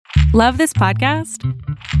Love this podcast?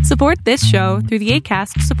 Support this show through the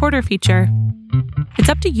Acast supporter feature. It's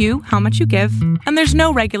up to you how much you give, and there's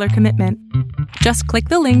no regular commitment. Just click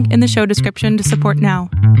the link in the show description to support now.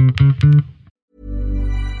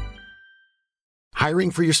 Hiring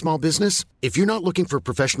for your small business? If you're not looking for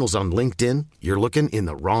professionals on LinkedIn, you're looking in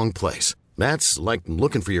the wrong place. That's like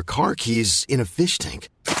looking for your car keys in a fish tank.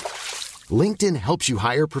 LinkedIn helps you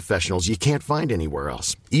hire professionals you can't find anywhere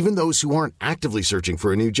else, even those who aren't actively searching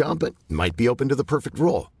for a new job but might be open to the perfect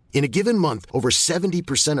role. In a given month, over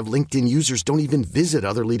 70% of LinkedIn users don't even visit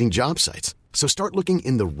other leading job sites. So start looking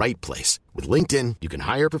in the right place. With LinkedIn, you can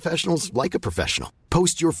hire professionals like a professional.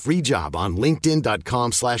 Post your free job on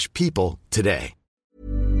linkedin.com/people today.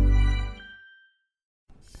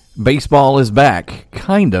 Baseball is back,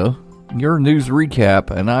 kinda. Your news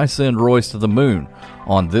recap, and I send Royce to the moon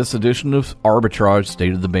on this edition of Arbitrage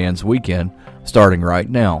State of the Bands Weekend, starting right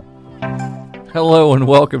now. Hello and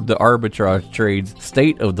welcome to Arbitrage Trade's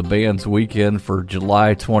State of the Bands Weekend for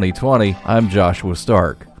July 2020. I'm Joshua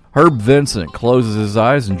Stark. Herb Vincent closes his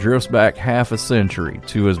eyes and drifts back half a century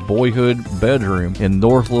to his boyhood bedroom in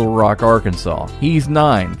North Little Rock, Arkansas. He's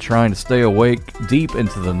 9, trying to stay awake deep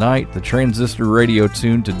into the night, the transistor radio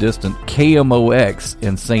tuned to distant KMOX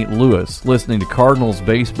in St. Louis, listening to Cardinals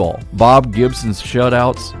baseball, Bob Gibson's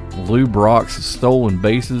shutouts, Lou Brock's stolen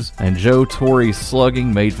bases, and Joe Torre's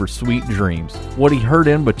slugging made for sweet dreams. What he heard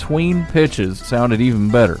in between pitches sounded even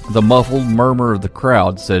better. The muffled murmur of the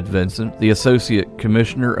crowd, said Vincent, the associate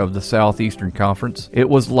commissioner of the Southeastern Conference. It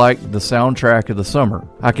was like the soundtrack of the summer.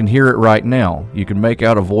 I can hear it right now. You can make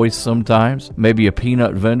out a voice sometimes, maybe a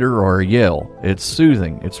peanut vendor or a yell. It's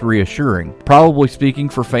soothing, it's reassuring. Probably speaking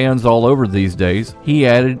for fans all over these days. He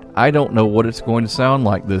added, I don't know what it's going to sound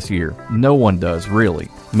like this year. No one does, really.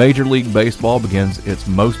 Major League Baseball begins its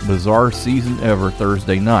most bizarre season ever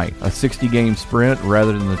Thursday night, a 60-game sprint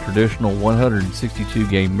rather than the traditional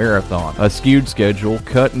 162-game marathon, a skewed schedule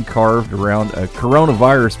cut and carved around a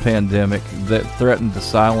coronavirus pandemic that threatened to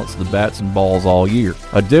silence the bats and balls all year.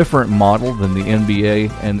 A different model than the NBA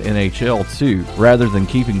and NHL too. Rather than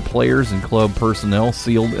keeping players and club personnel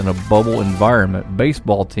sealed in a bubble environment,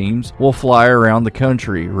 baseball teams will fly around the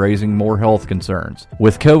country, raising more health concerns.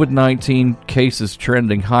 With COVID-19 cases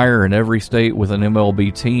trending higher in every state with an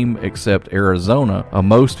MLB team except Arizona, a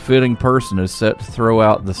most fitting person is set to throw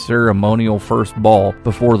out the ceremonial first ball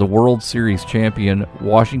before the World Series champion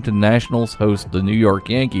Washington Nationals host the New York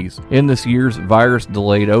Yankees in this year's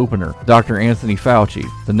virus-delayed opener. Dr. Anthony Fauci,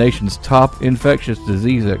 the nation's top infectious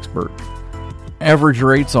disease expert. Average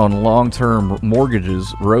rates on long-term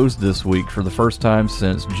mortgages rose this week for the first time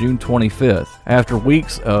since June 25th, after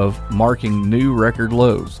weeks of marking new record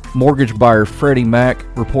lows. Mortgage buyer Freddie Mac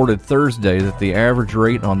reported Thursday that the average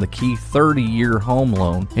rate on the key 30-year home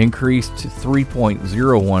loan increased to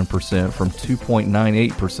 3.01% from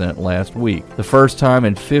 2.98% last week, the first time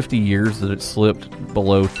in 50 years that it slipped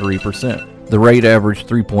below 3%. The rate averaged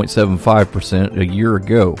 3.75% a year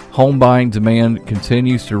ago. Home buying demand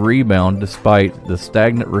continues to rebound despite the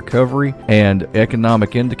stagnant recovery and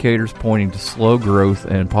economic indicators pointing to slow growth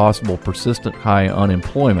and possible persistent high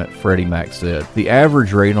unemployment, Freddie Mac said. The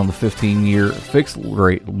average rate on the 15-year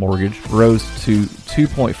fixed-rate mortgage rose to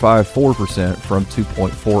 2.54% from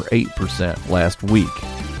 2.48% last week.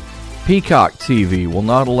 Peacock TV will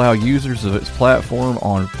not allow users of its platform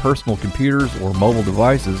on personal computers or mobile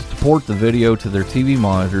devices to port the video to their TV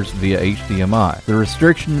monitors via HDMI. The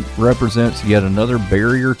restriction represents yet another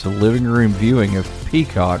barrier to living room viewing of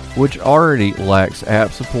Peacock, which already lacks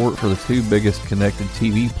app support for the two biggest connected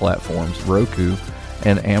TV platforms, Roku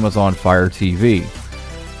and Amazon Fire TV.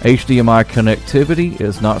 HDMI connectivity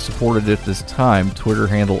is not supported at this time, Twitter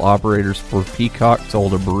handle operators for Peacock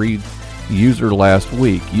told a bereaved user last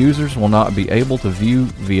week. Users will not be able to view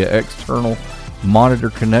via external monitor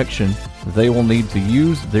connection. They will need to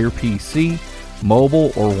use their PC,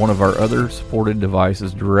 mobile, or one of our other supported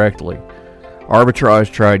devices directly. Arbitrage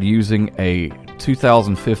tried using a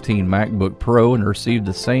 2015 MacBook Pro and received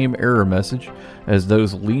the same error message as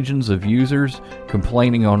those legions of users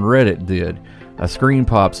complaining on Reddit did. A screen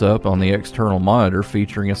pops up on the external monitor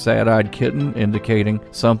featuring a sad-eyed kitten indicating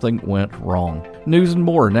something went wrong. News and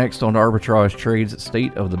more next on Arbitrage Trade's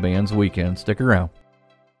State of the Bands Weekend. Stick around.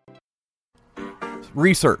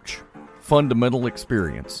 Research, fundamental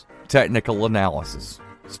experience, technical analysis,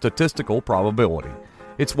 statistical probability.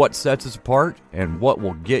 It's what sets us apart and what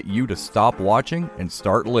will get you to stop watching and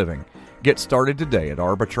start living. Get started today at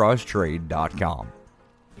arbitragetrade.com.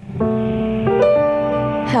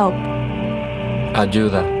 Help.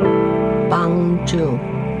 Ayuda. 帮助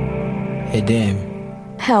Edem.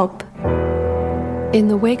 Help. In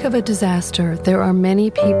the wake of a disaster, there are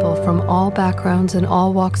many people from all backgrounds and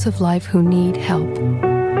all walks of life who need help.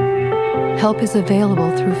 Help is available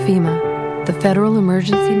through FEMA, the Federal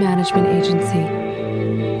Emergency Management Agency.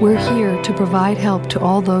 We're here to provide help to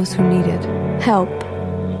all those who need it. Help.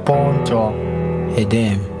 Bonjour.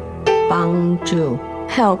 Edem. Bangju.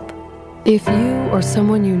 Help. If you or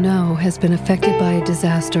someone you know has been affected by a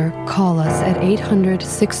disaster, call us at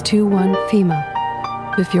 800-621-FEMA.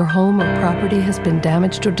 If your home or property has been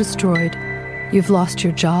damaged or destroyed, you've lost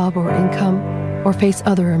your job or income, or face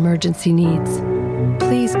other emergency needs,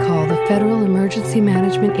 please call the Federal Emergency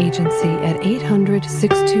Management Agency at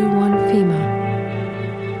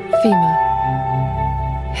 800-621-FEMA.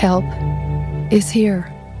 FEMA. Help is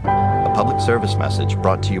here. A public service message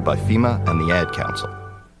brought to you by FEMA and the Ad Council.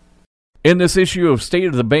 In this issue of State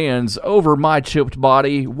of the Bands, over my chipped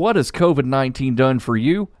body, what has COVID-19 done for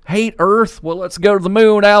you? Hate Earth? Well, let's go to the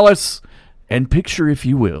moon, Alice. And picture, if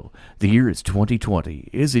you will, the year is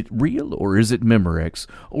 2020. Is it real, or is it Memorex,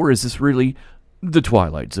 or is this really the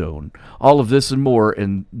Twilight Zone? All of this and more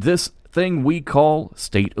in this thing we call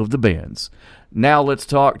State of the Bands. Now let's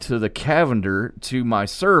talk to the Cavender to my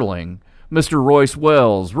Serling, Mr. Royce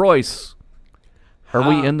Wells. Royce, are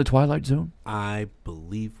we in the Twilight Zone? I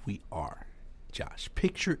believe we are, Josh.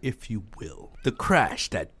 Picture, if you will, the crash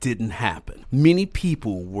that didn't happen. Many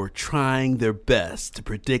people were trying their best to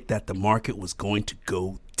predict that the market was going to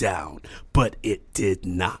go down, but it did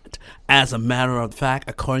not. As a matter of fact,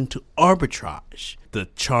 according to Arbitrage, the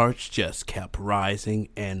charts just kept rising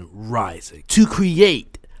and rising to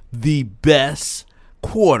create the best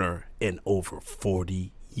quarter in over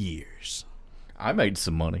 40 years. I made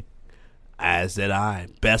some money. As did I.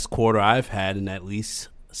 Best quarter I've had in at least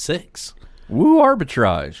 6. Woo,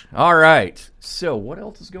 Arbitrage. All right. So what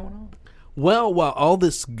else is going on? Well, while all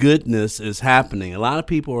this goodness is happening, a lot of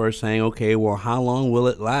people are saying, okay, well, how long will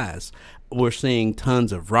it last? We're seeing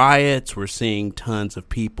tons of riots. We're seeing tons of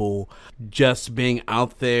people just being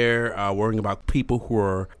out there worrying about people who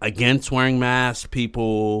are against wearing masks,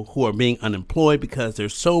 people who are being unemployed because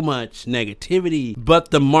there's so much negativity.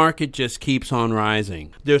 But the market just keeps on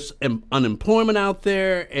rising. There's unemployment out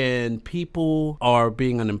there, and people are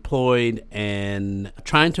being unemployed and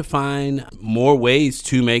trying to find more ways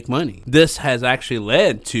to make money. This has actually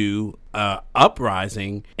led to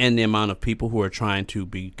uprising in the amount of people who are trying to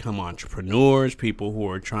become entrepreneurs, people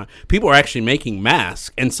are actually making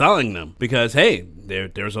masks and selling them because, hey,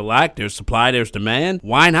 there's a lack, there's supply, there's demand.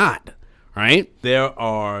 Why not? Right? There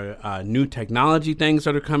are new technology things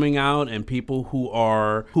that are coming out, and people who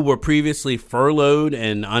were previously furloughed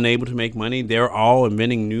and unable to make money, they're all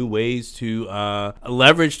inventing new ways to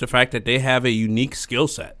leverage the fact that they have a unique skill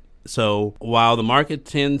set. So while the market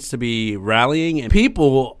tends to be rallying, and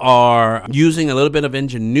people are using a little bit of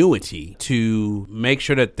ingenuity to make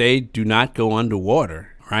sure that they do not go underwater,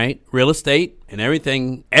 right? Real estate and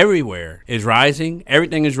everything everywhere is rising.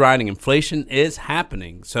 Everything is rising. Inflation is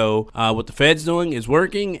happening. So what the Fed's doing is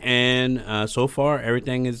working, and so far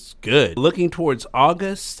everything is good. Looking towards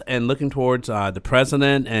August and looking towards the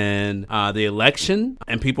president and the election,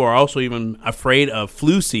 and people are also even afraid of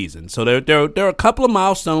flu season. So there are a couple of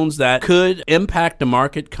milestones that could impact the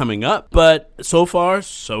market coming up, but so far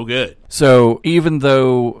so good. So even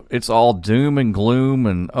though it's all doom and gloom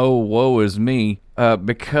and oh woe is me,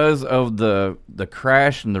 because of the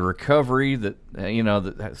crash and the recovery that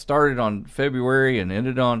that started on February and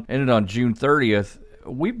ended on June 30th,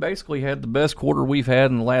 we basically had the best quarter we've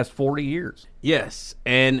had in the last 40 years. Yes,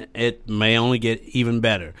 and it may only get even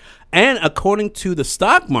better. And according to the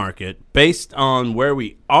stock market, based on where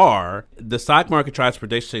we are, the stock market tries to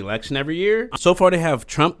predict the election every year. So far, they have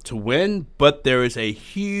Trump to win, but there is a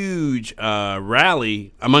huge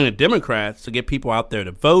rally among the Democrats to get people out there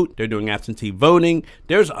to vote. They're doing absentee voting.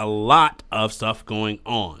 There's a lot of stuff going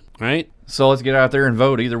on, right? So let's get out there and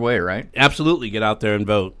vote either way, right? Absolutely, get out there and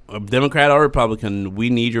vote. Democrat or Republican, we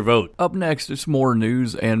need your vote. Up next is more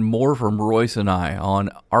news and more from Royce and I on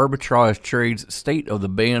Arbitrage Trade's State of the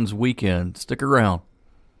Bands Weekend. Stick around.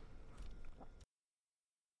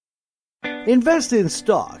 Invest in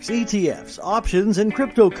stocks, ETFs, options, and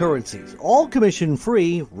cryptocurrencies, all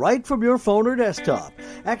commission-free, right from your phone or desktop.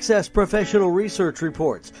 Access professional research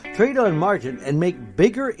reports, trade on margin, and make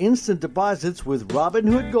bigger instant deposits with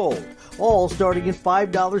Robinhood Gold, all starting at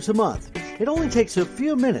 $5 a month. It only takes a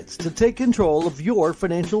few minutes to take control of your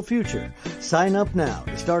financial future. Sign up now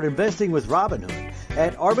to start investing with Robinhood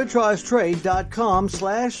at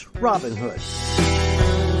arbitragetrade.com/Robinhood.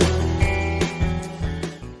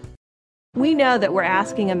 We know that we're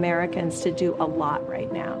asking Americans to do a lot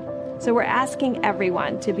right now. So we're asking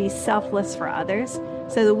everyone to be selfless for others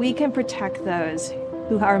so that we can protect those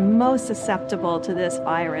who are most susceptible to this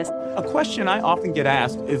virus. A question I often get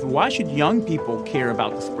asked is, why should young people care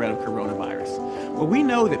about the spread of coronavirus? Well, we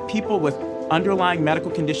know that people with underlying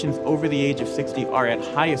medical conditions over the age of 60 are at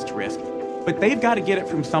highest risk, but they've got to get it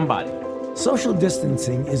from somebody. Social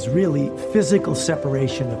distancing is really physical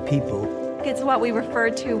separation of people. It's what we refer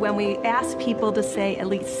to when we ask people to stay at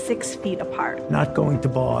least 6 feet apart. Not going to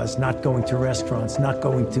bars, not going to restaurants, not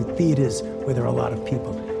going to theaters where there are a lot of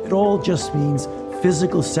people. It all just means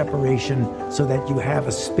physical separation so that you have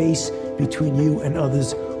a space between you and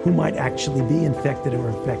others who might actually be infected or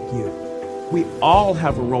infect you. We all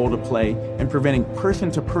have a role to play in preventing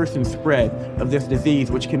person-to-person spread of this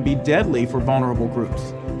disease, which can be deadly for vulnerable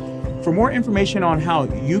groups. For more information on how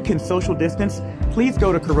you can social distance, please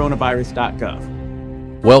go to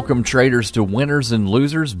coronavirus.gov. Welcome, traders, to Winners and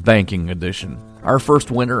Losers Banking Edition. Our first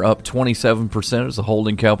winner, up 27%, is a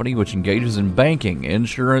holding company which engages in banking,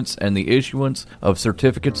 insurance, and the issuance of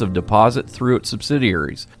certificates of deposit through its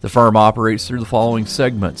subsidiaries. The firm operates through the following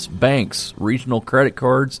segments: banks, regional credit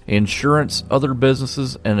cards, insurance, other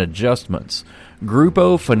businesses, and adjustments.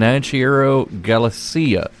 Grupo Financiero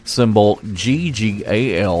Galicia, symbol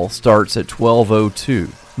GGAL, starts at 1202.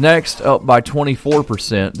 Next, up by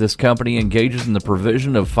 24%, this company engages in the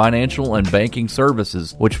provision of financial and banking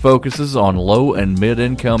services, which focuses on low and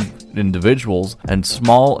mid-income individuals and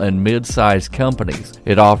small and mid-sized companies.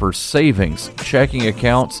 It offers savings, checking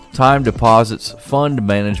accounts, time deposits, fund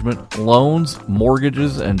management, loans,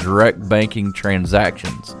 mortgages, and direct banking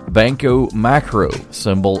transactions. Banco Macro,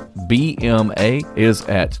 symbol BMA, is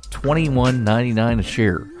at $21.99 a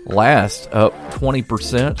share. Last, up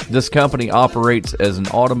 20%, this company operates as an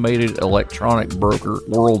automated electronic broker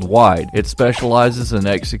worldwide. It specializes in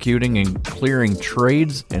executing and clearing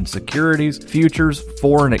trades in securities, futures,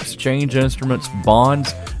 foreign exchange instruments,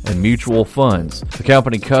 bonds, and mutual funds. The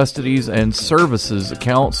company custodies and services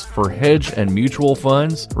accounts for hedge and mutual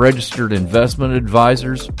funds, registered investment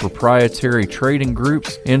advisors, proprietary trading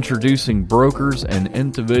groups, introducing brokers and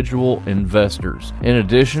individual investors. In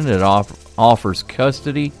addition, it offers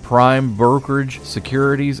custody, prime brokerage,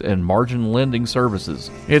 securities, and margin lending services.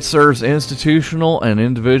 It serves institutional and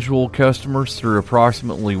individual customers through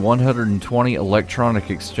approximately 120 electronic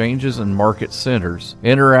exchanges and market centers.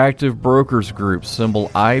 Interactive Brokers Group, symbol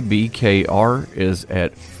IBKR, is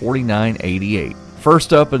at $49.88.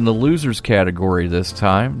 First up in the losers category this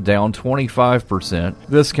time, down 25%,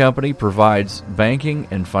 this company provides banking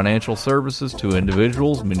and financial services to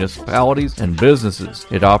individuals, municipalities, and businesses.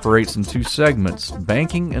 It operates in two segments,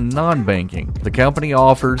 banking and non-banking. The company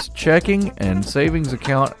offers checking and savings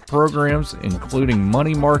account programs, including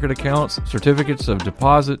money market accounts, certificates of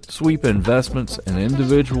deposit, sweep investments, and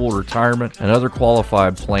individual retirement and other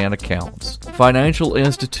qualified plan accounts. Financial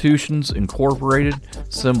Institutions Incorporated,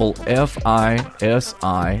 symbol FISI,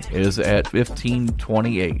 is at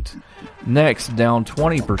 $15.28. Next, down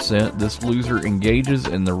 20%, this loser engages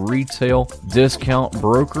in the retail discount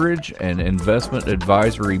brokerage and investment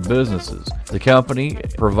advisory businesses. The company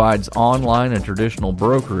provides online and traditional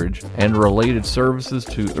brokerage and related services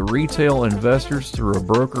to the retail investors through a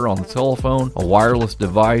broker on the telephone, a wireless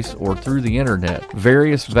device, or through the internet.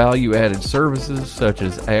 Various value-added services such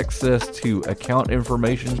as access to account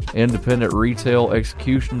information, independent retail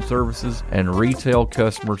execution services, and retail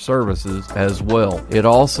customer services as well. It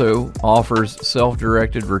also offers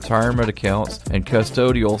self-directed retirement accounts and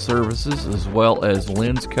custodial services, as well as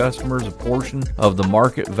lends customers a portion of the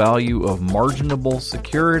market value of marginable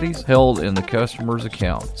securities held in the customer's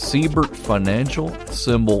account. Siebert Financial,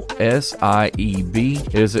 symbol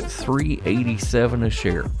SIEB, is at $3.87 a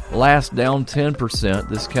share. Last, down 10%,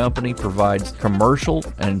 this company provides commercial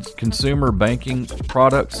and consumer banking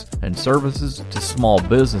products and services to small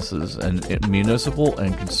businesses and municipal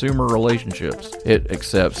and consumer relationships. It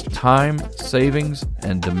accepts time, savings,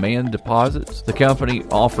 and demand deposits. The company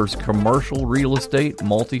offers commercial real estate,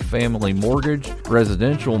 multifamily mortgage,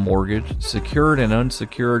 residential mortgage, secured and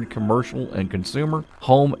unsecured commercial and consumer,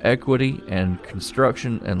 home equity and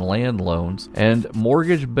construction and land loans, and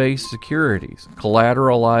mortgage-based securities,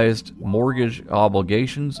 collateralized mortgage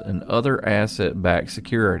obligations, and other asset-backed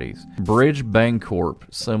securities. Bridge Bancorp,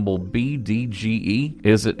 symbol BDGE,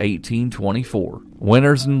 is at $18.24.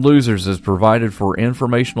 Winners and Losers is provided for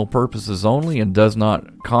informational purposes only and does not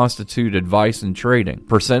constitute advice in trading.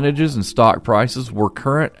 Percentages and stock prices were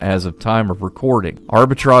current as of time of recording.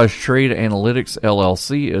 Arbitrage Trade Analytics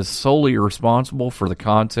LLC is solely responsible for the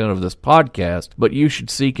content of this podcast, but you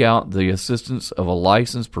should seek out the assistance of a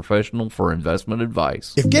licensed professional for investment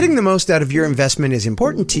advice. If getting the most out of your investment is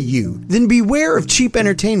important to you, then beware of cheap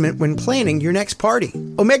entertainment when planning your next party.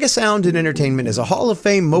 Omega Sound and Entertainment is a Hall of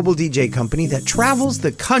Fame mobile DJ company that travels travels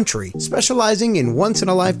the country, specializing in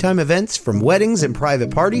once-in-a-lifetime events from weddings and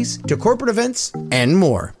private parties to corporate events and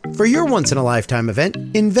more. For your once-in-a-lifetime event,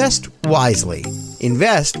 invest wisely.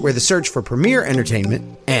 Invest where the search for premier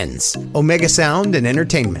entertainment ends. Omega Sound and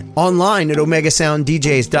Entertainment. Online at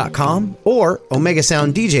OmegaSoundDJs.com or Omega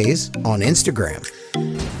Sound DJs on Instagram.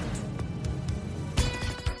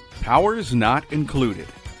 Powers Not Included,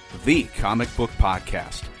 the comic book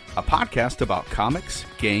podcast. A podcast about comics,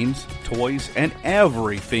 games, toys, and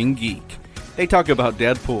everything geek. They talk about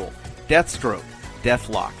Deadpool, Deathstroke,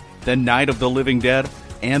 Deathlock, The Night of the Living Dead,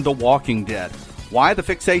 and The Walking Dead. Why the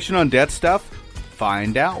fixation on dead stuff?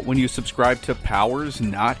 Find out when you subscribe to Powers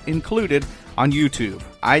Not Included on YouTube,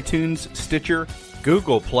 iTunes, Stitcher,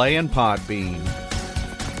 Google Play, and Podbean.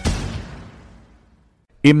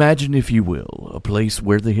 Imagine, if you will, a place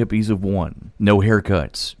where the hippies have won. No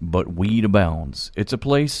haircuts, but weed abounds. It's a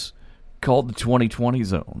place called the 2020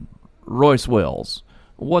 Zone. Royce Wells,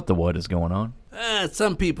 what is going on?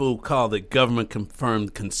 Some people call it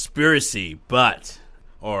government-confirmed conspiracy,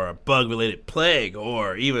 or a bug-related plague,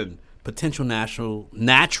 or even potential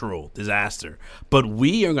natural disaster. But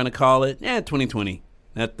we are going to call it 2020.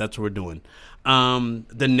 That's what we're doing.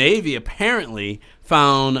 The Navy apparently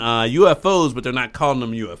found UFOs, but they're not calling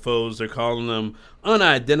them UFOs. They're calling them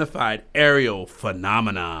unidentified aerial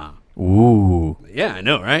phenomena. Ooh. Yeah, I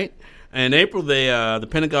know, right? In April, the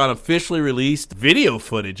Pentagon officially released video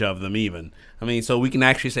footage of them even. I mean, so we can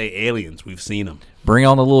actually say aliens. We've seen them. Bring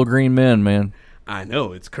on the little green men, man. I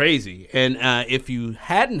know, it's crazy. And if you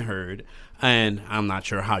hadn't heard, and I'm not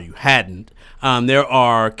sure how you hadn't, there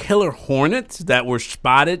are killer hornets that were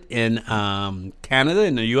spotted in Canada,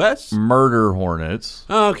 in the U.S. Murder hornets.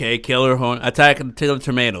 Okay, killer hornet, attack of the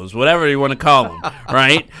tomatoes, whatever you want to call them,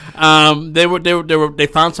 right? They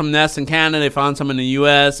found some nests in Canada, they found some in the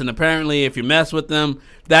U.S., and apparently if you mess with them,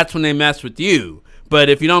 that's when they mess with you. But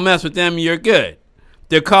if you don't mess with them, you're good.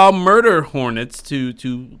 They're called murder hornets to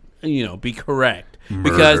be correct.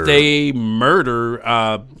 Because they murder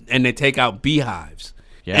and they take out beehives.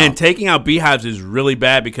 Yeah. And taking out beehives is really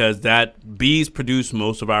bad because bees produce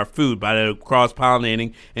most of our food by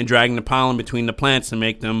cross-pollinating and dragging the pollen between the plants to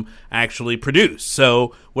make them actually produce.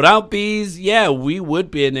 So without bees, we would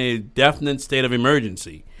be in a definite state of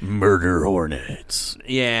emergency. Murder hornets.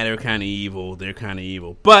 Yeah, they're kind of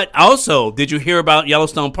evil. But also, did you hear about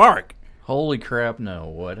Yellowstone Park? Holy crap, no.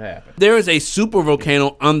 What happened? There is a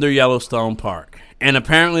supervolcano under Yellowstone Park. And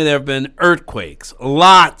apparently there have been earthquakes,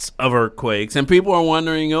 lots of earthquakes. And people are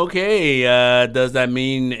wondering, does that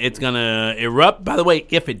mean it's going to erupt? By the way,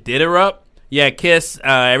 if it did erupt, kiss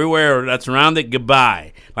everywhere that's around it,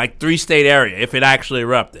 goodbye. Like 3-state area, if it actually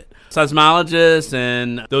erupted. Seismologists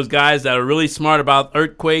and those guys that are really smart about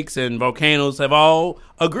earthquakes and volcanoes have all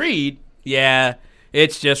agreed,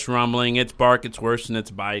 it's just rumbling, it's bark, it's worse than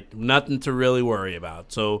its bite. Nothing to really worry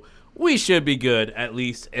about. So we should be good, at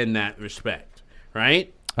least in that respect.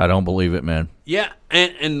 Right? I don't believe it, man. Yeah,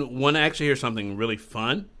 and want to actually hear something really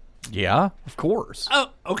fun? Yeah, of course. Oh,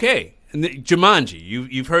 okay. And Jumanji,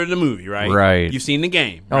 you've heard of the movie, right? Right. You've seen the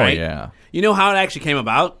game, right? Oh, yeah. You know how it actually came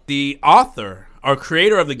about? The author or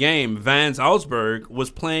creator of the game, Vance Ellsberg,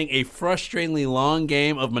 was playing a frustratingly long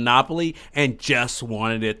game of Monopoly and just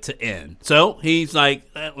wanted it to end. So he's like,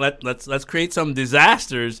 let's create some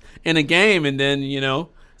disasters in a game and then,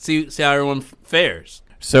 see how everyone fares.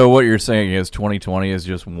 So what you're saying is 2020 is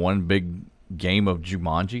just one big game of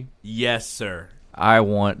Jumanji? Yes, sir. I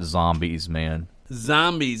want zombies, man.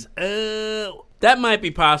 Zombies. That might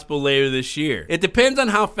be possible later this year. It depends on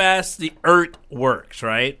how fast the Earth works,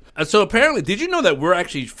 right? So apparently, did you know that we're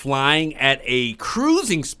actually flying at a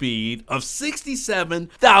cruising speed of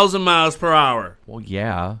 67,000 miles per hour? Well,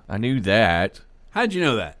 yeah, I knew that. How did you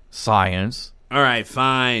know that? Science. All right,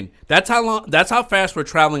 fine. That's how fast we're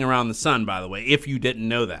traveling around the sun, by the way, if you didn't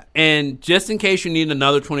know that. And just in case you need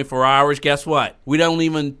another 24 hours, guess what? We don't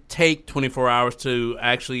even take 24 hours to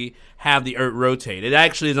actually have the Earth rotate. It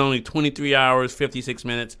actually is only 23 hours, 56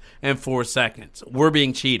 minutes, and 4 seconds. We're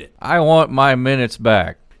being cheated. I want my minutes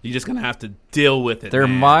back. You're just going to have to deal with it. They're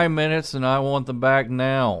my minutes, and I want them back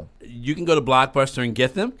now. You can go to Blockbuster and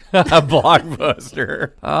get them.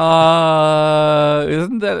 Blockbuster.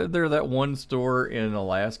 Isn't there that one store in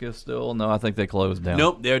Alaska still? No, I think they closed down.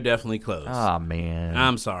 Nope, they're definitely closed. Ah, man.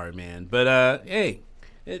 I'm sorry, man. But, hey,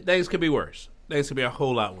 things could be worse. Things could be a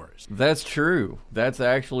whole lot worse. That's true. That's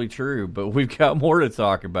actually true. But we've got more to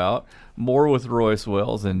talk about. More with Royce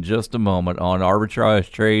Wells in just a moment on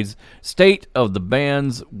Arbitrage Trade's State of the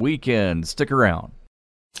Bands Weekend. Stick around.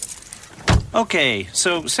 Okay,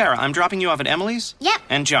 so Sarah, I'm dropping you off at Emily's? Yep.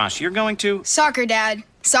 And Josh, you're going to? Soccer, Dad.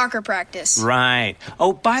 Soccer practice. Right.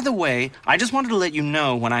 Oh, by the way, I just wanted to let you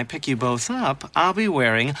know when I pick you both up, I'll be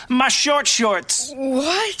wearing my short shorts.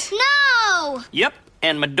 What? No! Yep,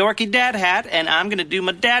 and my dorky dad hat, and I'm gonna do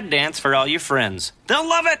my dad dance for all your friends. They'll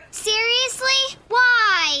love it! Seriously?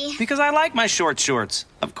 Why? Because I like my short shorts.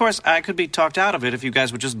 Of course, I could be talked out of it if you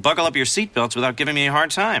guys would just buckle up your seatbelts without giving me a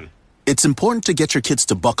hard time. It's important to get your kids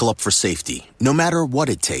to buckle up for safety, no matter what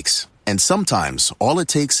it takes. And sometimes, all it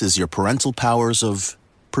takes is your parental powers of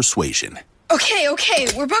persuasion. Okay,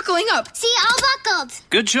 we're buckling up. See, all buckled.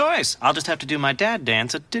 Good choice. I'll just have to do my dad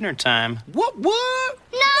dance at dinner time. What?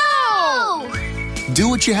 No! Do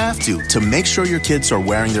what you have to make sure your kids are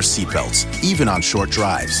wearing their seatbelts, even on short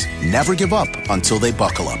drives. Never give up until they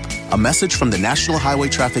buckle up. A message from the National Highway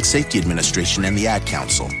Traffic Safety Administration and the Ad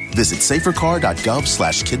Council. Visit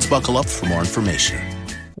safercar.gov/kidsbuckleup for more information.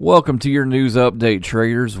 Welcome to your news update,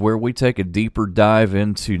 traders, where we take a deeper dive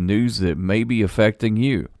into news that may be affecting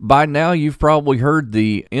you. By now, you've probably heard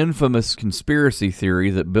the infamous conspiracy theory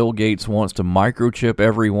that Bill Gates wants to microchip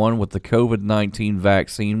everyone with the COVID-19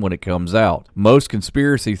 vaccine when it comes out. Most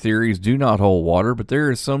conspiracy theories do not hold water, but there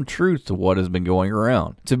is some truth to what has been going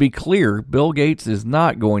around. To be clear, Bill Gates is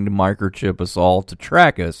not going to microchip us all to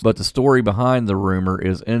track us, but the story behind the rumor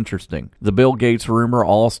is interesting. The Bill Gates rumor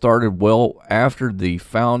all started well after the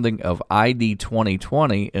founding of ID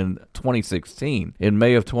 2020 in 2016. In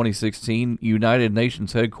May of 2016, United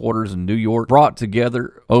Nations headquarters in New York brought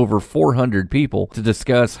together over 400 people to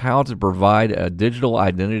discuss how to provide a digital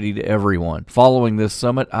identity to everyone. Following this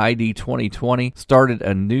summit, ID 2020 started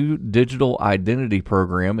a new digital identity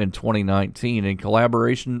program in 2019 in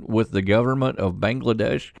collaboration with the government of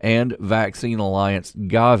Bangladesh and Vaccine Alliance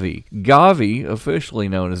Gavi. Gavi, officially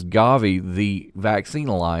known as Gavi, the Vaccine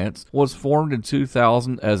Alliance, was formed in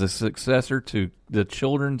 2000 as a successor to the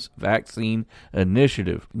Children's Vaccine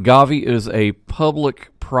Initiative. Gavi is a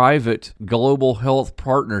public-private global health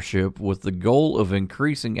partnership with the goal of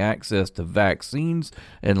increasing access to vaccines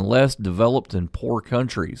in less developed and poor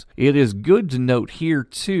countries. It is good to note here,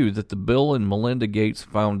 too, that the Bill and Melinda Gates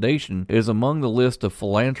Foundation is among the list of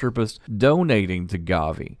philanthropists donating to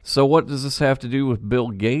Gavi. So what does this have to do with Bill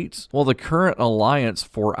Gates? Well, the current alliance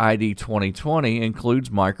for ID 2020 includes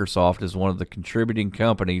Microsoft as one of the contributing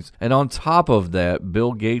companies, and on top of that,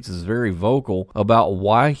 Bill Gates is very vocal about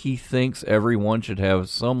why he thinks everyone should have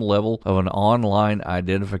some level of an online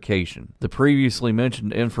identification. The previously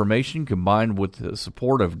mentioned information, combined with the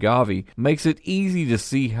support of Gavi, makes it easy to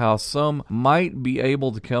see how some might be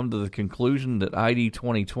able to come to the conclusion that ID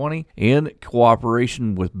 2020, in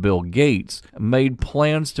cooperation with Bill Gates, made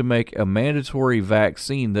plans to make a mandatory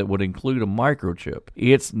vaccine that would include a microchip.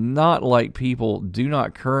 It's not like people do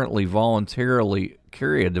not currently voluntarily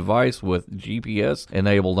carry a device with GPS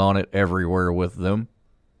enabled on it everywhere with them.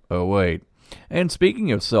 Oh, wait. And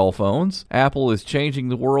speaking of cell phones, Apple is changing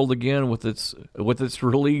the world again with its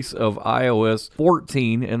release of iOS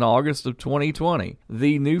 14 in August of 2020.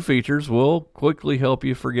 The new features will quickly help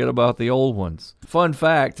you forget about the old ones. Fun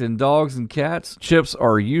fact, in dogs and cats, chips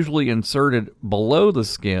are usually inserted below the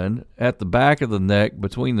skin at the back of the neck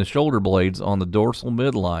between the shoulder blades on the dorsal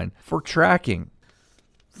midline for tracking.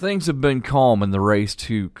 Things have been calm in the race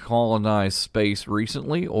to colonize space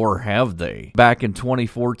recently, or have they? Back in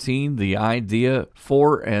 2014, the idea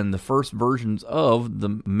for and the first versions of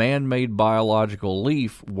the man-made biological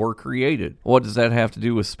leaf were created. What does that have to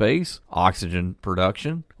do with space? Oxygen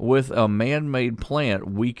production. With a man-made plant,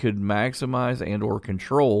 we could maximize and or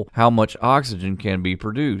control how much oxygen can be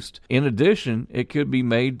produced. In addition, it could be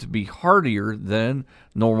made to be hardier than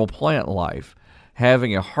normal plant life.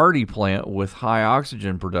 Having a hardy plant with high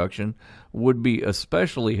oxygen production would be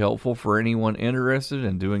especially helpful for anyone interested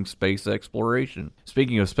in doing space exploration.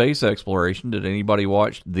 Speaking of space exploration, did anybody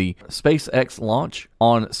watch the SpaceX launch?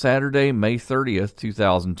 On Saturday, May 30th,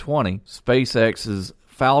 2020, SpaceX's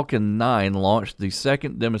Falcon 9 launched the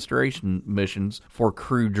second demonstration missions for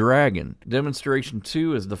Crew Dragon. Demonstration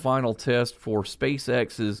 2 is the final test for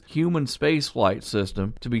SpaceX's human spaceflight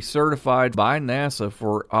system to be certified by NASA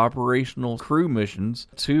for operational crew missions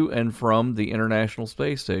to and from the International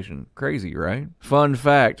Space Station. Crazy, right? Fun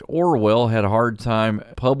fact, Orwell had a hard time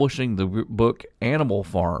publishing the book Animal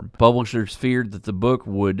Farm. Publishers feared that the book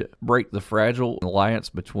would break the fragile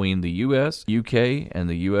alliance between the US, UK, and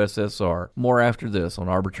the USSR. More after this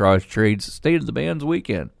on Arbitrage Trade's State of the Bands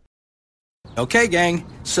Weekend. Okay, gang.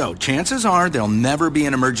 So, chances are there'll never be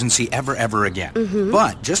an emergency ever again.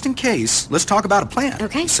 But, just in case, let's talk about a plan.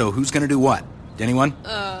 Okay. So, who's gonna do what? Anyone?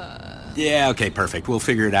 Yeah, okay, perfect. We'll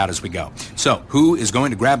figure it out as we go. So, who is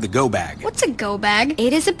going to grab the go bag? What's a go bag?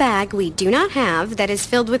 It is a bag we do not have that is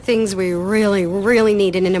filled with things we really, really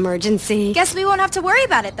need in an emergency. Guess we won't have to worry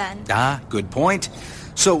about it then. Ah, good point.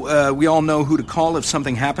 So, we all know who to call if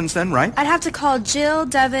something happens then, right? I'd have to call Jill,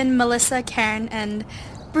 Devin, Melissa, Karen, and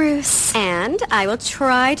Bruce. And I will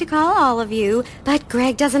try to call all of you, but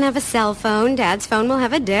Greg doesn't have a cell phone. Dad's phone will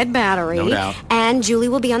have a dead battery. No doubt. And Julie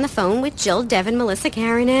will be on the phone with Jill, Devin, Melissa,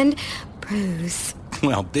 Karen, and Bruce.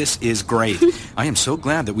 Well, this is great. I am so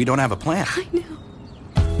glad that we don't have a plan. I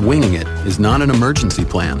know. Winging it is not an emergency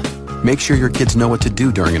plan. Make sure your kids know what to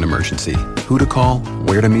do during an emergency, who to call,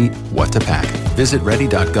 where to meet, what to pack. Visit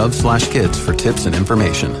ready.gov/kids for tips and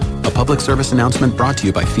information. A public service announcement brought to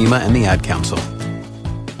you by FEMA and the Ad Council.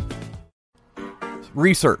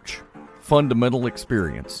 Research, fundamental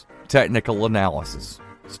experience, technical analysis,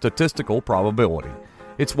 statistical probability.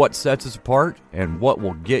 It's what sets us apart and what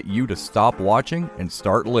will get you to stop watching and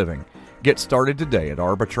start living. Get started today at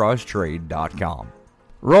arbitragetrade.com.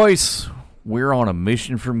 Royce, we're on a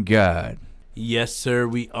mission from God. Yes, sir,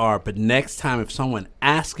 we are. But next time, if someone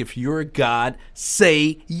asks if you're a god,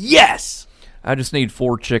 say yes. I just need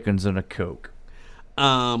 4 chickens and a Coke.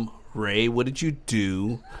 Ray, what did you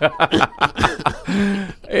do?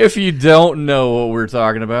 If you don't know what we're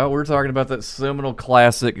talking about that seminal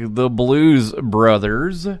classic, The Blues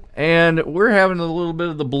Brothers. And we're having a little bit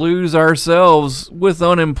of the blues ourselves with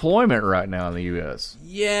unemployment right now in the U.S.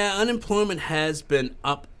 Yeah, unemployment has been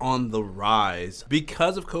up on the rise.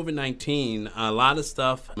 Because of COVID-19, a lot of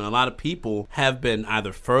stuff and a lot of people have been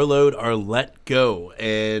either furloughed or let go.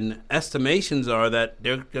 And estimations are that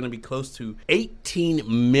there are going to be close to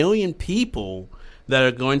 18 million people that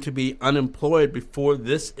are going to be unemployed before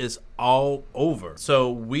this is all over.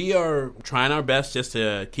 So we are trying our best just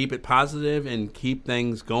to keep it positive and keep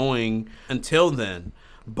things going until then.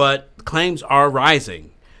 But claims are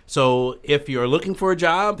rising. So if you're looking for a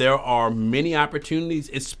job, there are many opportunities,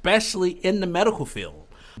 especially in the medical field.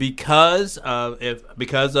 Because of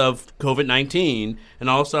COVID-19 and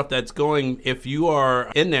all the stuff that's going, if you are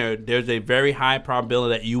in there, there's a very high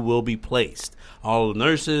probability that you will be placed. All the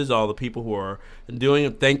nurses, all the people who are doing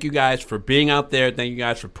it, thank you guys for being out there. Thank you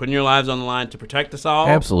guys for putting your lives on the line to protect us all.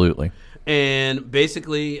 Absolutely. And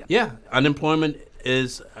basically, yeah, unemployment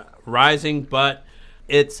is rising, but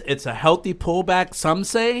it's a healthy pullback, some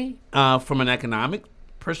say, from an economic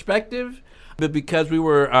perspective. But because we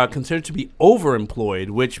were considered to be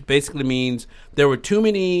overemployed, which basically means there were too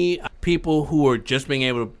many people who were just being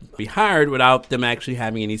able to be hired without them actually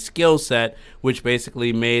having any skill set, which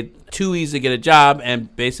basically made it too easy to get a job.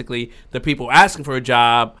 And basically the people asking for a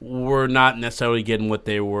job were not necessarily getting what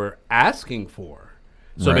they were asking for.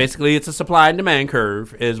 So basically it's a supply and demand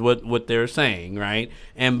curve is what they're saying, right?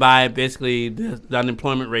 And by basically the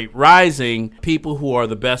unemployment rate rising, people who are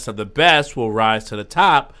the best of the best will rise to the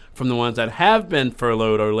top from the ones that have been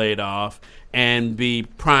furloughed or laid off and be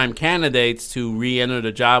prime candidates to re-enter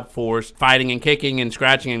the job force, fighting and kicking and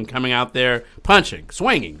scratching and coming out there punching,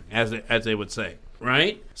 swinging, as they would say,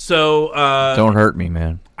 right? So don't hurt me,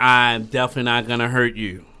 man. I'm definitely not going to hurt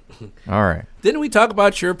you. All right. Didn't we talk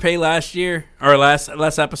about your pay last year or last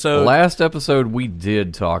episode? Last episode we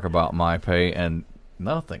did talk about my pay and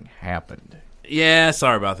nothing happened. Yeah,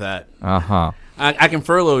 sorry about that. Uh-huh. I can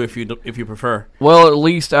furlough if you prefer. Well, at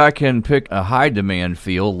least I can pick a high demand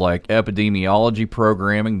field like epidemiology,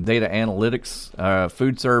 programming, data analytics,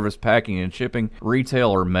 food service, packing and shipping,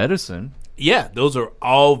 retail, or medicine. Yeah, those are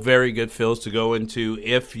all very good fields to go into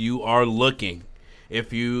if you are looking.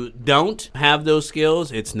 If you don't have those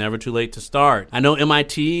skills, it's never too late to start. I know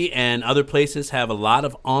MIT and other places have a lot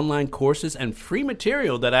of online courses and free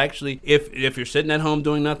material that actually, if you're sitting at home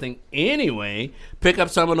doing nothing anyway, pick up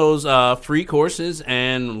some of those free courses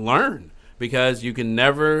and learn, because you can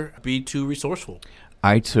never be too resourceful.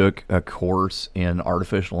 I took a course in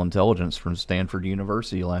artificial intelligence from Stanford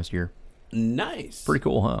University last year. Nice. Pretty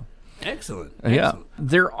cool, huh? Excellent. Yeah,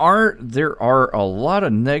 there are a lot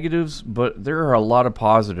of negatives, but there are a lot of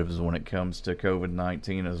positives when it comes to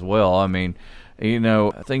COVID-19 as well. I mean, you know,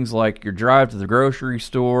 things like your drive to the grocery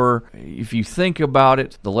store. If you think about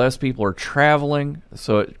it, the less people are traveling,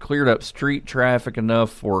 so it cleared up street traffic enough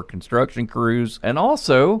for construction crews, and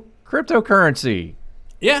also cryptocurrency.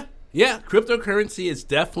 Yeah, cryptocurrency is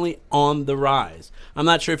definitely on the rise. I'm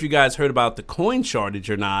not sure if you guys heard about the coin shortage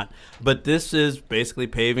or not, but this is basically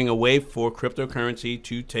paving a way for cryptocurrency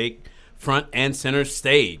to take front and center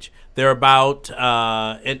stage. There are about,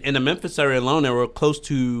 in the Memphis area alone, there were close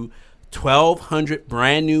to 1,200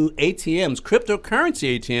 brand new ATMs,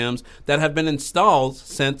 cryptocurrency ATMs, that have been installed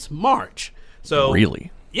since March. So really?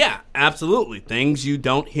 Yeah, absolutely. Things you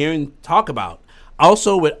don't hear and talk about.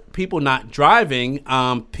 Also, with people not driving,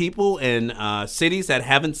 people in cities that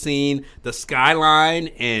haven't seen the skyline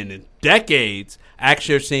in decades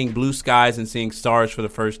actually are seeing blue skies and seeing stars for the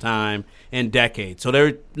first time in decades. So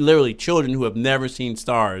they're literally children who have never seen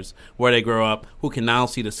stars where they grow up who can now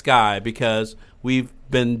see the sky because we've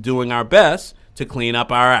been doing our best to clean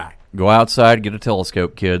up our act. Go outside, get a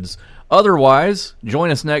telescope, kids. Otherwise,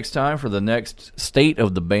 join us next time for the next State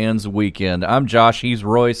of the Bands weekend. I'm Josh, he's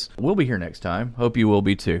Royce. We'll be here next time. Hope you will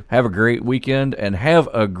be too. Have a great weekend and have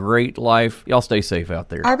a great life. Y'all stay safe out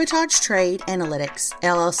there. Arbitrage Trade Analytics,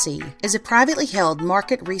 LLC, is a privately held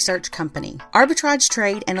market research company. Arbitrage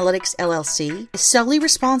Trade Analytics, LLC, is solely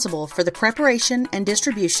responsible for the preparation and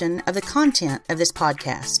distribution of the content of this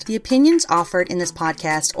podcast. The opinions offered in this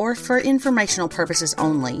podcast are for informational purposes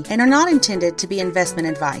only and are not intended to be investment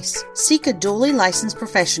advice. Seek a duly licensed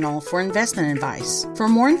professional for investment advice. For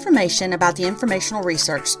more information about the informational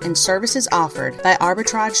research and services offered by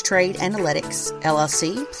Arbitrage Trade Analytics,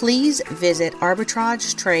 LLC, please visit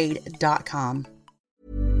arbitragetrade.com.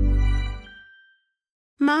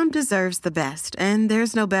 Mom deserves the best, and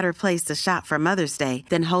there's no better place to shop for Mother's Day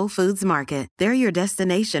than Whole Foods Market. They're your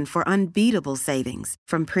destination for unbeatable savings,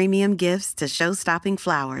 from premium gifts to show-stopping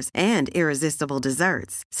flowers and irresistible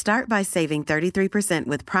desserts. Start by saving 33%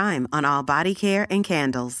 with Prime on all body care and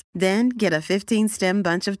candles. Then get a 15-stem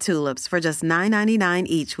bunch of tulips for just $9.99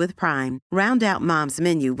 each with Prime. Round out Mom's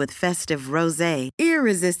menu with festive rosé,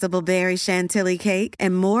 irresistible berry chantilly cake,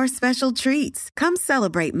 and more special treats. Come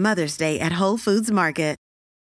celebrate Mother's Day at Whole Foods Market.